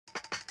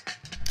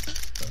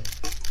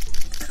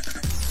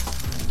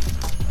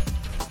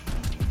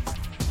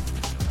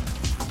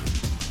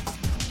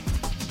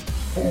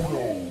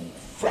Photo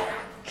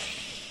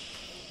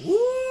Facts. Woo!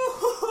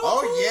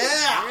 Oh,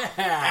 yeah.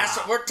 That's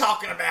what we're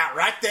talking about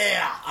right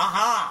there.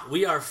 Uh-huh.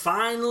 We are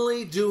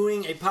finally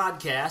doing a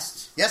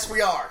podcast. Yes,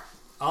 we are.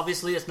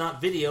 Obviously, it's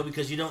not video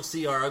because you don't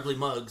see our ugly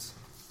mugs.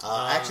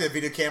 Actually, the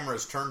video camera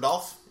is turned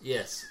off.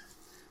 Yes.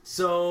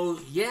 So,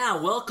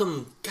 yeah,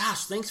 welcome.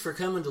 Gosh, thanks for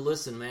coming to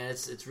listen, man.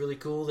 It's really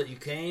cool that you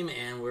came,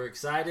 and we're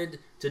excited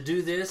to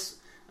do this.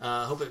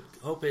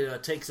 Hope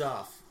it takes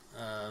off.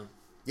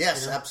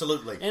 Yes,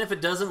 absolutely. And if it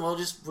doesn't, we're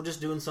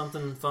just doing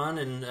something fun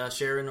and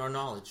sharing our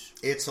knowledge.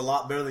 It's a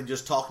lot better than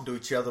just talking to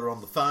each other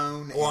on the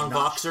phone. Or on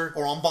Voxer.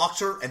 Or on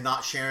Voxer and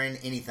not sharing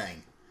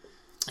anything.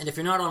 And if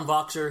you're not on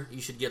Voxer,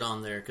 you should get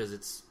on there because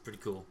it's pretty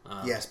cool.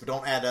 Yes, but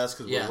don't add us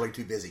because we're way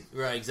too busy.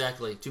 Right,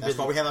 exactly. That's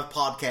why we have a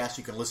podcast.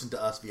 You can listen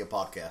to us via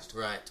podcast.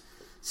 Right.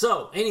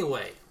 So,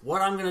 anyway,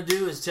 what I'm going to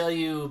do is tell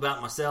you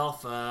about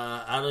myself.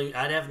 I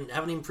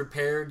haven't even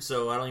prepared,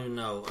 so I don't even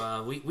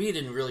know. We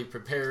didn't really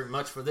prepare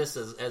much for this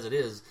as it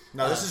is.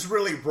 No, this is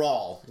really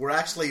raw. We're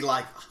actually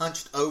like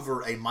hunched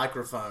over a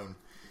microphone.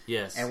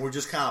 Yes. And we're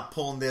just kind of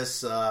pulling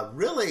this,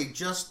 really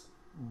just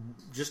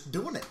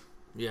doing it.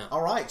 Yeah.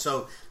 All right,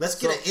 so let's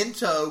get an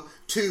intro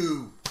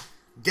to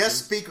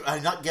guest speaker.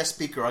 Not guest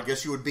speaker, I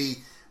guess you would be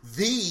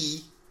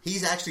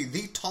he's actually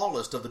the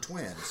tallest of the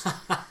twins.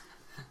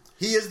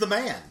 He is the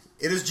man.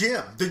 It is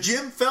Jim. The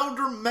Jim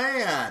Felder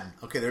Man.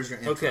 Okay, there's your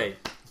intro. Okay.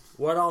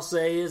 What I'll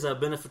say is I've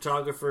been a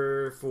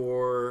photographer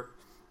for,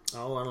 I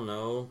don't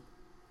know,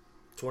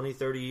 20,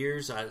 30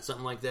 years,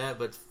 something like that.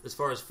 But as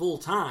far as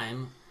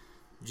full-time,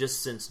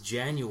 just since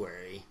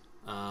January.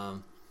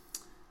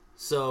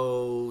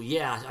 So,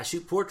 yeah, I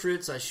shoot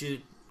portraits. I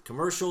shoot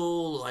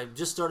commercial. I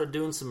just started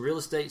doing some real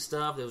estate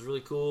stuff that was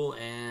really cool.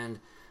 And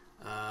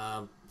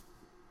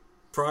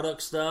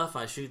product stuff,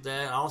 I shoot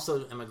that. I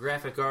also am a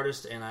graphic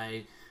artist, and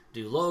I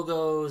do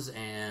logos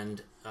and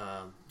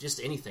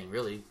just anything,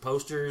 really.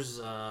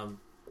 Posters,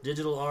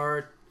 digital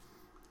art.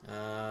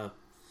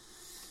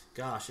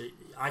 Gosh,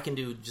 I can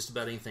do just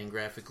about anything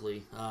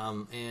graphically.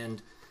 And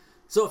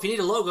so if you need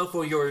a logo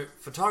for your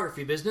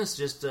photography business,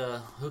 just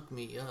hook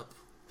me up.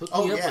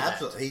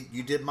 Absolutely.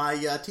 You did my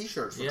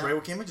T-shirts for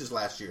Trailwork Images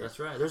last year. That's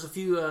right. There's a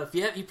few.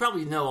 You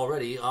probably know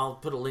already. I'll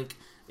put a link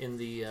in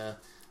the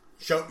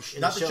show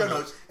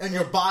notes in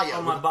your bio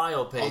on my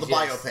bio page. On the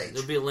bio page,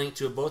 there'll be a link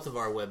to both of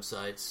our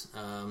websites,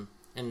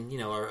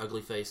 and our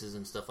ugly faces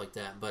and stuff like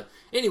that. But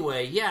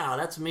anyway, yeah,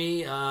 that's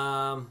me.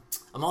 I'm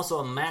also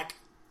a Mac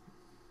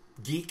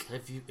geek,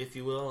 if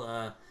you will.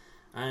 I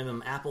am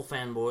an Apple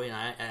fanboy,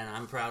 and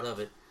I'm proud of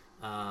it.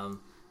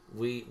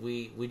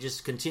 We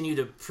just continue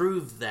to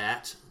prove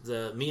that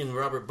me and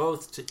Robert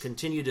both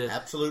continue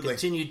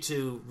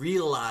to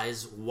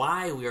realize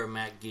why we are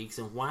Mac geeks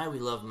and why we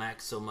love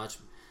Mac so much.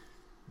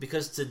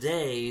 Because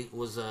today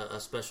was a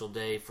special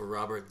day for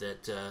Robert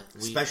that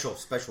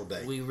special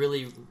day. We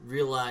really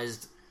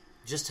realized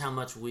just how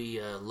much we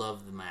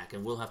love the Mac,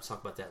 and we'll have to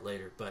talk about that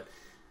later. But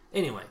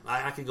anyway,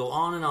 I could go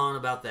on and on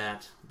about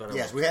that. But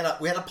yes, we had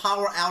a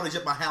power outage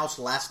at my house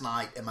last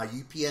night, and my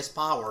UPS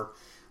power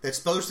that's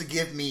supposed to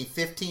give me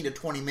 15 to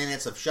 20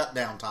 minutes of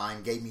shutdown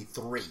time gave me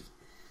 3.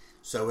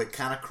 So it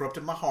kind of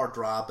corrupted my hard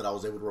drive, but I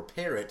was able to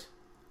repair it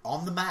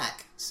on the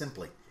Mac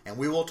simply. And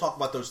we will talk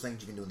about those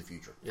things you can do in the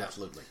future. Yeah.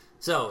 Absolutely.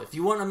 So if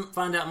you want to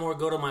find out more,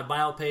 go to my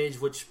bio page,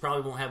 which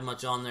probably won't have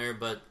much on there,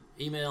 but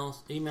email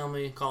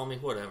me, call me,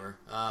 whatever.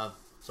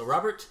 So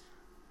Robert,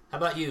 how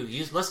about you?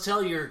 Let's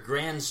tell your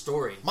grand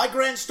story. My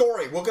grand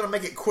story. We're going to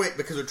make it quick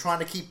because we're trying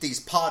to keep these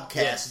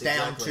podcasts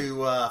down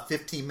to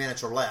 15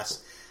 minutes or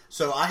less.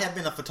 So I have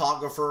been a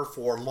photographer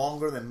for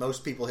longer than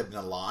most people have been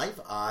alive.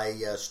 I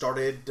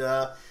started...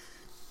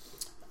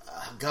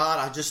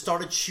 I just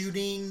started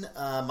shooting.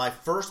 My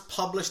first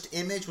published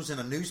image was in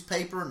a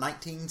newspaper in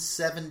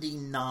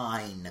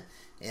 1979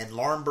 in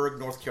Laurinburg,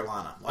 North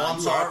Carolina. Well, I'm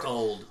sorry.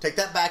 Old. Take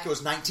that back. It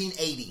was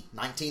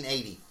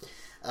 1980.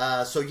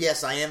 So,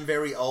 yes, I am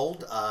very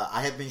old.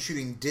 I have been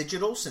shooting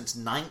digital since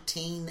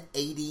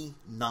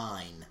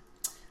 1989.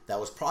 That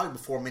was probably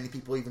before many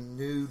people even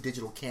knew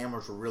digital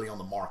cameras were really on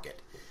the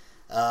market.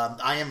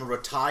 I am a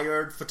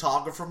retired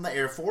photographer from the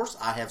Air Force.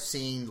 I have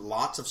seen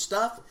lots of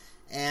stuff,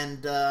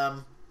 and...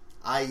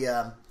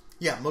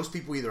 most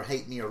people either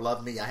hate me or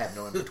love me. I have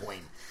no in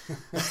between.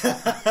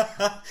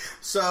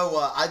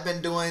 So I've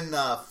been doing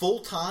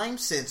full-time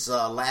since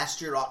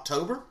last year,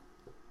 October.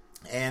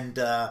 And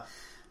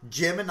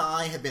Jim and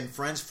I have been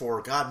friends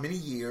for, many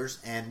years.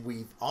 And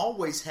we've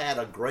always had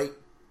a great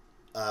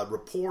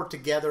rapport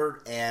together.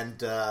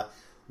 And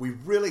we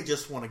really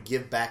just want to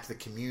give back to the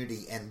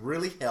community and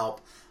really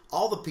help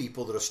all the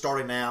people that are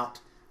starting out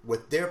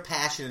with their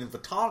passion in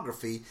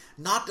photography,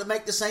 not to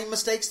make the same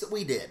mistakes that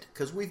we did,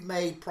 because we've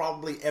made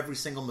probably every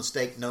single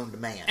mistake known to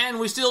man. And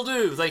we still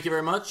do. Thank you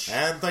very much.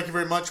 And thank you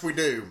very much, we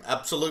do.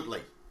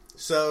 Absolutely.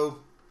 So,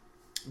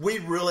 we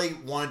really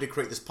wanted to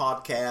create this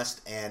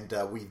podcast, and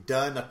we've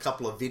done a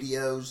couple of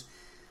videos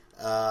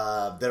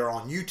that are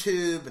on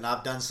YouTube, and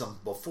I've done some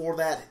before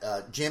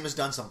that. Jim has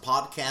done some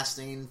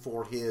podcasting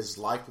for his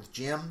Life with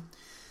Jim.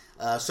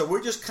 So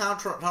we're just kind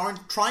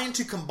of trying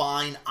to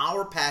combine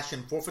our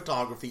passion for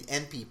photography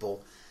and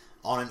people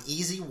on an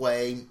easy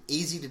way,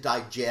 easy to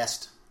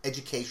digest,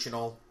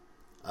 educational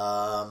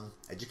forum.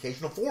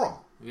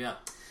 Yeah.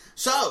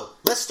 So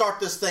let's start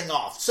this thing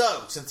off.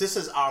 So since this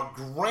is our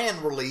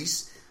grand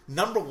release,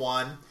 number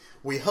one,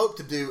 we hope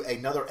to do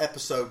another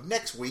episode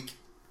next week.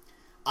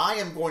 I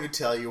am going to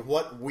tell you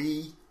what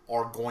we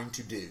are going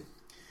to do.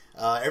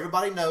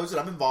 Everybody knows that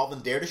I'm involved in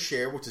Dare to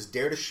Share, which is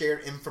dare to share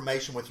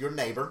information with your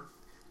neighbor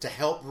to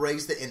help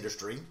raise the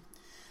industry.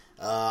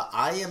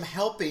 I am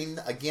helping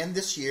again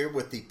this year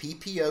with the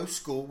PPO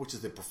school, which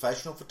is the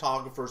Professional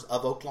Photographers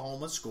of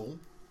Oklahoma school.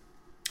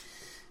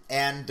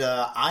 And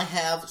I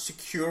have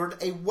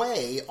secured a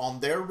way on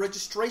their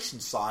registration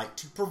site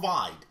to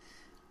provide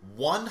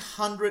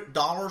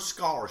 $100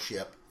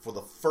 scholarship for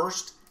the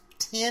first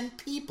 10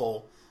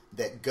 people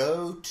that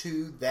go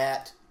to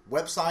that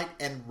website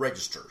and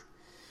register.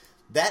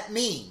 That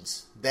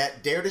means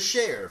that Dare to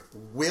Share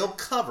will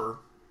cover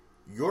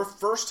your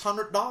first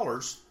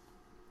 $100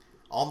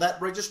 on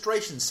that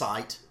registration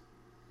site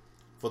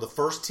for the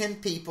first 10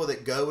 people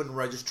that go and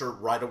register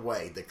right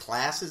away. The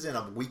class is in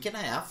a week and a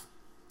half.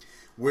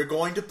 We're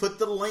going to put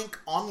the link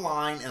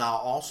online, and I'll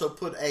also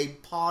put a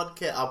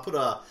podcast.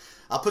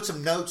 I'll put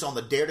some notes on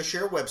the Dare to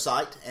Share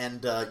website,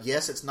 and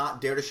yes, it's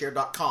not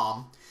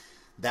daretoshare.com.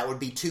 That would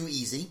be too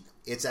easy.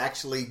 It's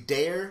actually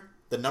share.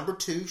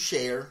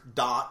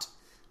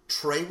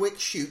 Trawick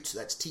Shoots,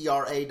 that's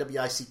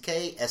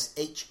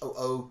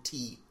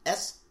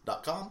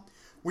TrawickShoots.com.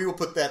 We will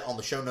put that on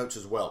the show notes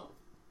as well.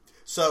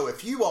 So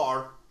if you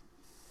are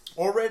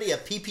already a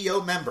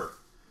PPO member,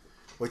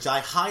 which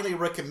I highly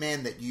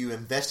recommend that you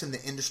invest in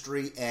the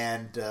industry,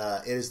 and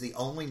it is the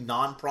only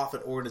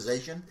nonprofit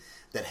organization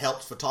that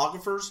helps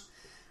photographers,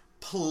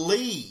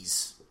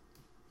 please,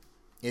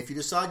 if you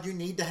decide you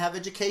need to have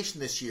education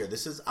this year,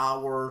 this is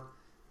our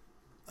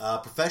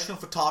Professional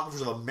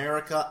Photographers of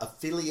America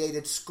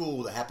affiliated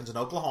school that happens in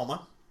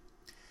Oklahoma.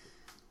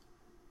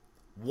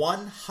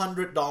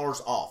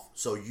 $100 off.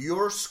 So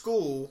your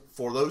school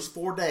for those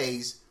 4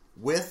 days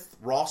with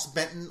Ross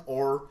Benton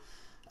or,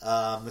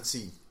 let's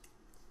see.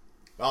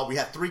 Oh, we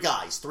have three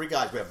guys. We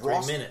have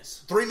Ross. 3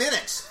 minutes. 3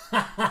 minutes.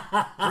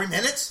 3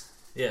 minutes?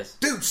 Yes.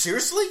 Dude,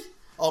 seriously?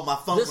 Oh, my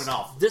phone went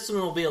off. This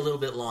one will be a little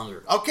bit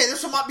longer. Okay,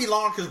 this one might be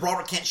longer because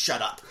Robert can't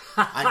shut up.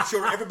 I'm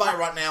sure everybody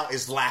right now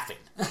is laughing.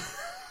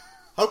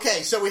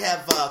 Okay, so we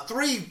have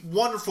 3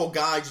 wonderful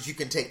guys that you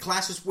can take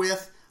classes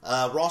with.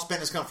 Ross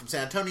Benton has come from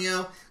San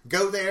Antonio.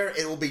 Go there.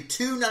 It will be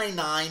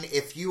 $2.99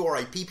 if you are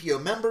a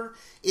PPO member.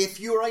 If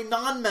you are a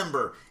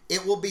non-member,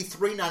 it will be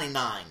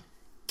 $3.99.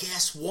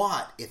 Guess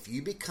what? If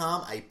you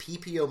become a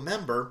PPO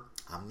member,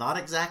 I'm not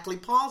exactly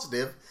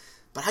positive,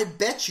 but I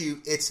bet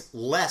you it's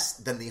less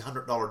than the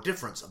 $100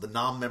 difference of the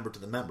non-member to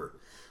the member.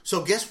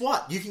 So guess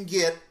what? You can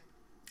get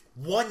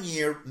 1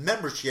 year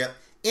membership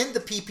in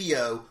the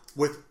PPO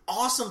with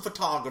awesome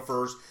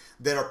photographers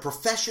that are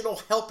professional,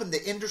 helping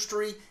the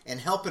industry and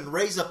helping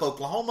raise up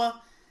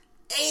Oklahoma,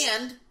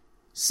 and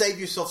save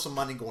yourself some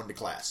money going to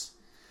class.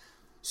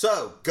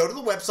 So go to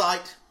the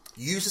website,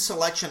 use the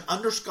selection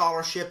under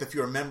scholarship if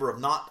you're a member or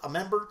not a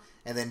member,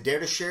 and then Dare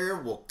to Share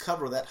will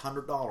cover that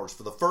 $100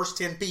 for the first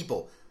 10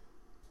 people.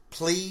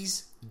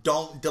 Please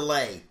don't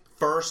delay.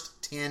 First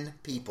 10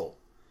 people.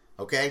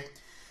 Okay?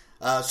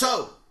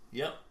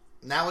 Yep.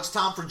 Now it's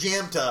time for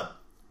Jim to...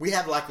 We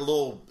have like a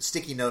little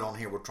sticky note on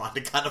here we're trying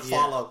to kind of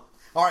follow.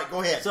 All right,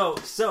 go ahead. So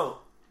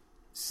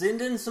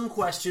send in some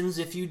questions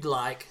if you'd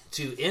like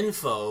to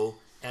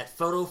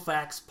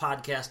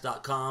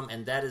info@photofaxpodcast.com,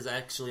 and that is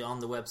actually on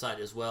the website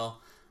as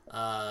well.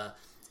 What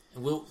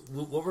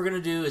we're going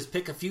to do is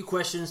pick a few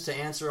questions to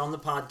answer on the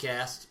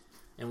podcast,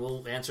 and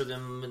we'll answer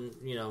them, and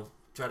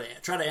try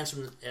to answer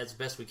them as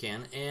best we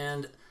can,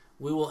 and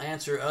we will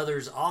answer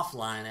others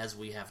offline as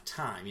we have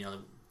time.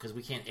 Because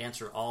we can't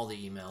answer all the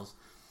emails.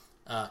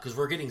 Because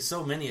we're getting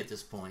so many at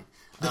this point.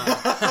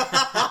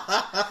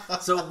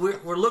 So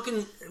we're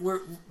looking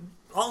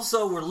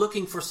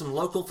for some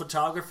local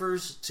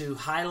photographers to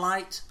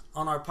highlight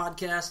on our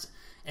podcast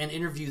and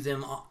interview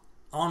them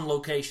on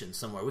location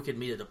somewhere. We could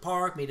meet at a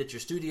park, meet at your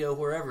studio,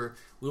 wherever.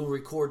 We'll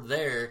record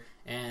there,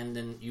 and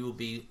then you will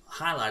be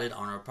highlighted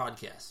on our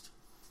podcast.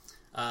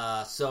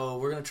 So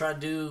we're going to try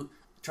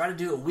to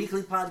do a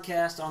weekly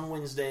podcast on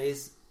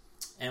Wednesdays,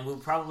 and we'll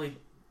probably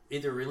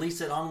either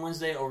release it on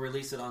Wednesday or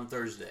release it on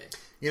Thursday.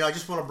 I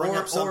just want to bring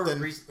up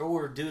something.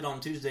 Or do it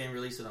on Tuesday and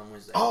release it on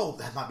Wednesday. Oh,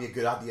 that might be a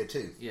good idea,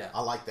 too. Yeah.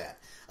 I like that.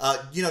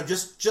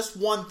 Just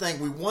one thing.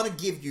 We want to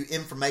give you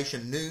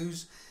information,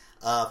 news,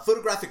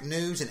 photographic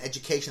news and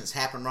education that's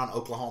happening around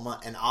Oklahoma.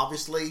 And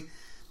obviously,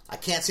 I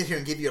can't sit here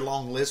and give you a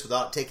long list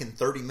without taking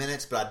 30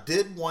 minutes, but I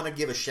did want to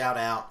give a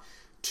shout-out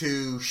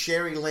to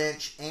Sherry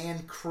Lynch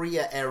and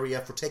Korea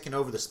area for taking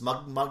over the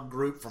Smug Mug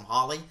group from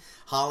Holly.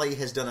 Holly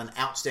has done an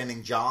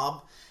outstanding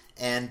job.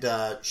 And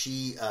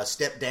she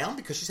stepped down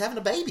because she's having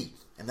a baby.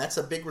 And that's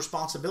a big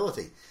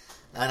responsibility.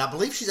 And I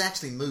believe she's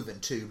actually moving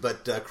too.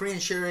 But Korean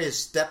Sherry has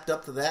stepped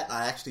up to that.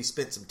 I actually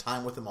spent some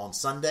time with him on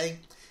Sunday.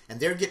 and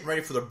they're getting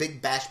ready for their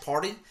big bash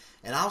party.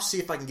 And I'll see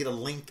if I can get a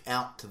link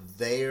out to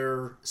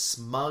their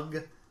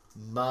Smug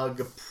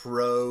Mug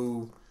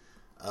Pro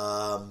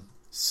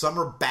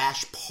Summer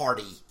Bash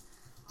Party,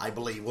 I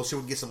believe. We'll see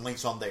if we can get some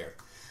links on there.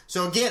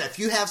 So again, if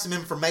you have some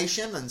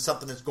information and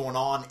something that's going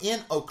on in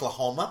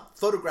Oklahoma,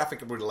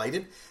 photographic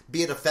related,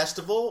 be it a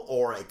festival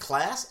or a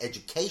class,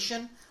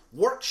 education,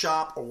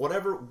 workshop, or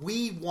whatever,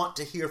 we want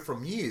to hear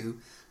from you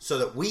so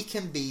that we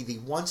can be the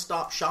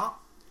one-stop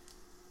shop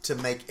to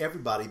make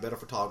everybody better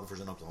photographers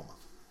in Oklahoma.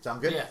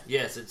 Sound good? Yeah,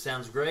 yes, it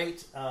sounds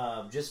great.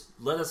 Just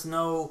let us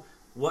know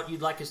what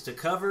you'd like us to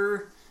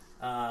cover.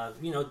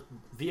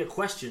 Via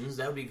questions,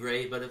 that would be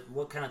great. But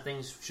what kind of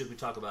things should we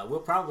talk about? We'll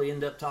probably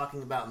end up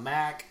talking about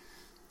Mac,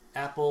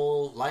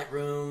 Apple,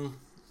 Lightroom,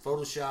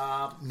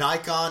 Photoshop,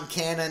 Nikon,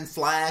 Canon,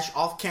 Flash,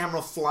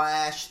 off-camera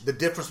Flash, the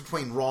difference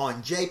between RAW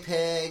and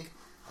JPEG,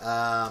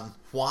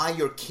 why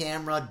your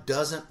camera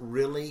doesn't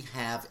really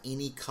have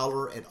any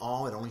color at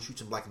all. It only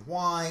shoots in black and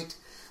white.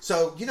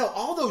 So,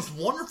 all those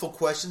wonderful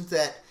questions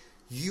that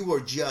you are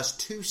just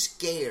too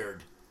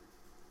scared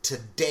to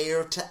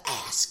dare to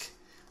ask.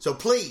 So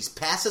please,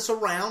 pass us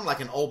around like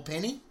an old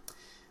penny.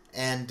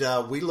 And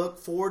we look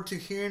forward to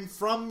hearing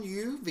from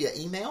you via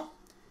email.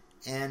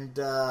 And,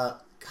 God,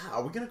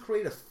 are we going to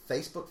create a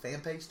Facebook fan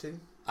page too?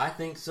 I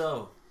think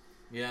so.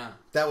 Yeah.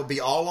 That would be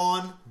all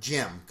on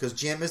Jim, because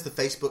Jim is the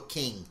Facebook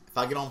king. If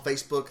I get on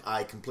Facebook,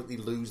 I completely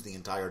lose the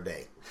entire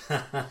day.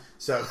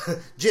 So,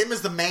 Jim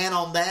is the man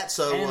on that.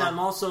 So, and I'm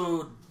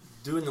also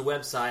doing the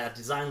website. I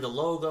designed the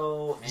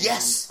logo. And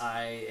yes!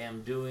 I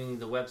am doing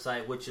the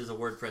website, which is a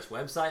WordPress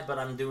website, but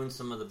I'm doing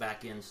some of the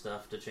back-end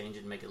stuff to change it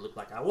and make it look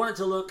like I want it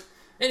to look.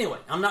 Anyway,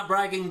 I'm not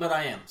bragging, but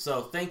I am.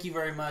 So, thank you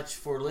very much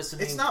for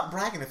listening. It's not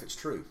bragging if it's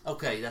true.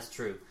 Okay, that's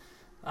true.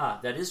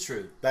 That is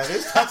true. That's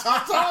what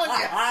I'm telling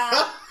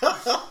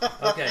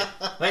you. Okay.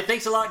 Hey,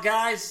 thanks a lot,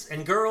 guys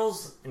and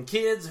girls and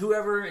kids,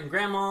 whoever, and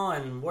grandma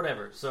and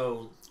whatever.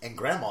 So and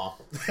grandma.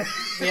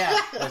 Yeah.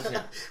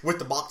 With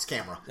the box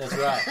camera. That's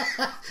right.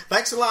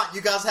 Thanks a lot.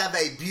 You guys have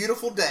a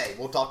beautiful day.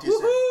 We'll talk to you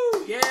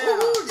Woo-hoo! soon. Yeah.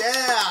 Woo-hoo!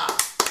 Yeah.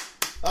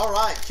 All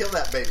right. Kill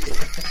that baby.